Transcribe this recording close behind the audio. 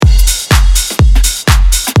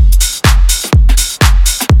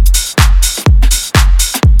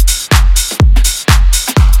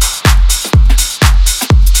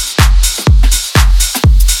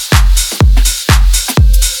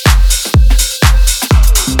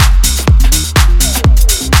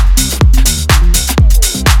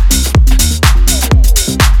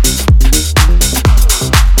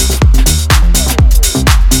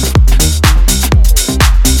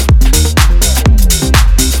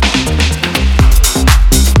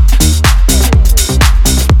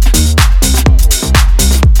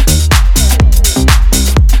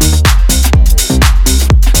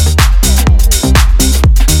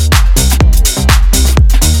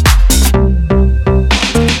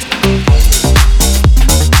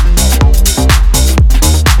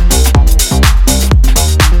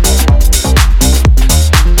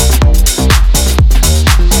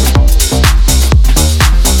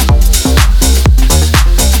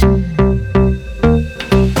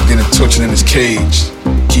cage.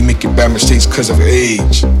 Keep making bad mistakes cause of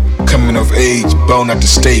age. Coming of age, blown at the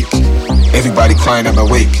stake. Everybody crying at my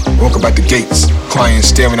wake. Woke up at the gates, crying,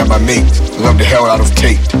 staring at my mate. Love the hell out of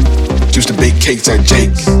Kate. Used to bake cakes at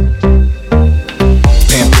Jake's.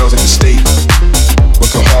 Paying bills at the state.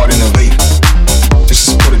 Working hard in the late. Just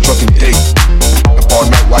to support a drunken date. Up all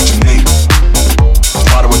night watching Nate.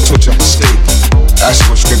 Father would torture at the stake. Ashes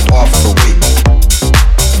was stripped off of the weight.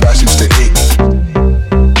 Bash used to ache.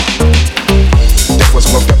 Death was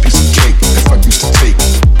worth that piece of cake. The fuck used to take.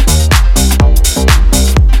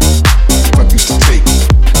 Fuck used to take.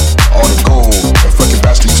 All the gold. That fucking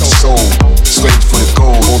bastard used to sold. Slaves for the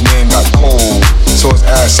gold. Old man got cold. Tore his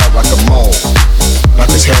ass out like a mole.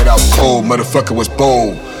 Knocked his head out cold. Motherfucker was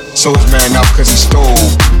bold. Sold his man out cause he stole.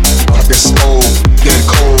 Like this old. Dead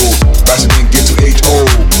cold. Bastard didn't get to age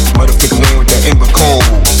old. Motherfucker laying with that ember cold.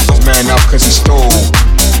 Sold his man out cause he stole.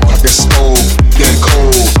 Like this old. Dead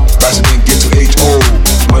cold. Bastard didn't get to age old.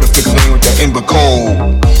 Motherfucker laying with that ember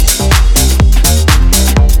cold.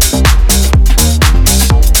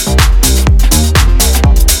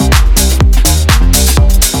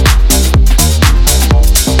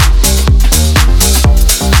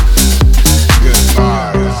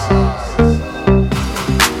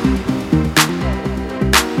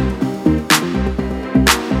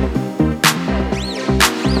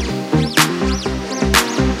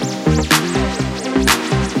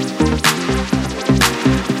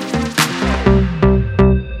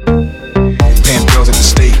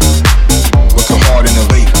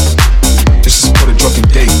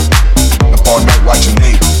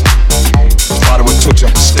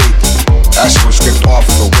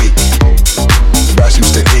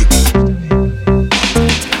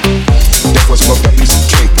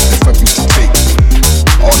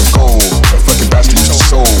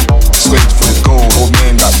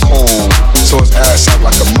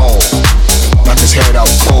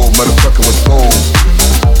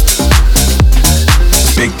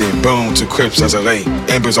 Crips as I lay,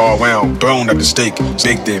 embers all round, burned at the stake.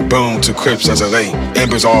 Baked in, boom to Crips as I lay,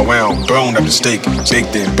 embers all round, burned at the stake.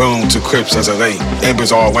 Baked in, boom to Crips as I lay,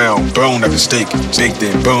 embers all round, burned at the stake. Baked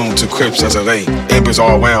in, boom to Crips as I lay, embers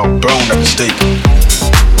all round, burned at the stake.